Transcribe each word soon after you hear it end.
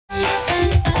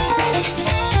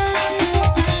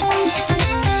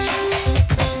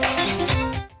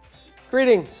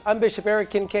Greetings, I'm Bishop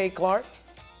Eric Kincaid Clark.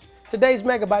 Today's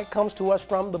Megabyte comes to us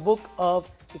from the book of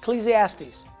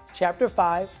Ecclesiastes, chapter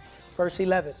 5, verse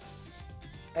 11.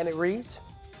 And it reads,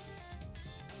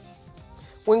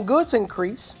 "When goods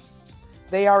increase,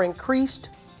 they are increased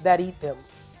that eat them.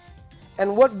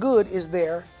 And what good is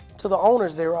there to the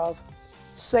owners thereof,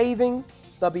 saving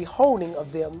the beholding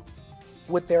of them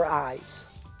with their eyes?"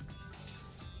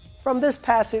 From this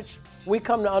passage, we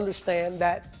come to understand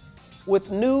that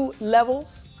with new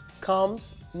levels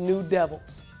comes new devils.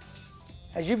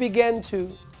 As you begin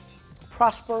to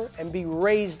prosper and be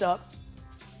raised up,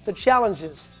 the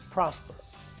challenges prosper,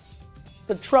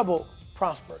 the trouble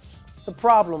prospers, the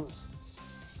problems,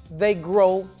 they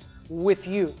grow with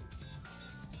you.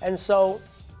 And so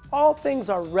all things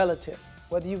are relative,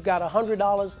 whether you've got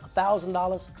 $100,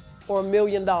 $1,000, or $1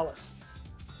 million.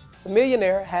 The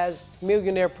millionaire has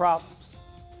millionaire problems.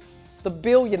 The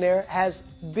billionaire has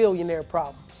billionaire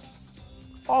problems.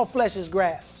 All flesh is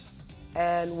grass.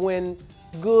 And when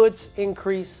goods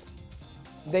increase,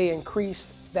 they increase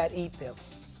that eat them.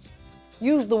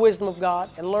 Use the wisdom of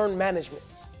God and learn management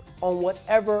on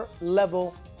whatever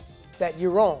level that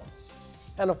you're on.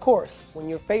 And of course, when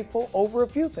you're faithful over a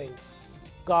few things,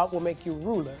 God will make you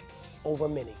ruler over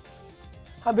many.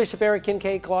 I'm Bishop Eric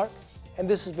Kincaid Clark, and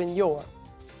this has been your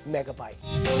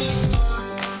Megabyte.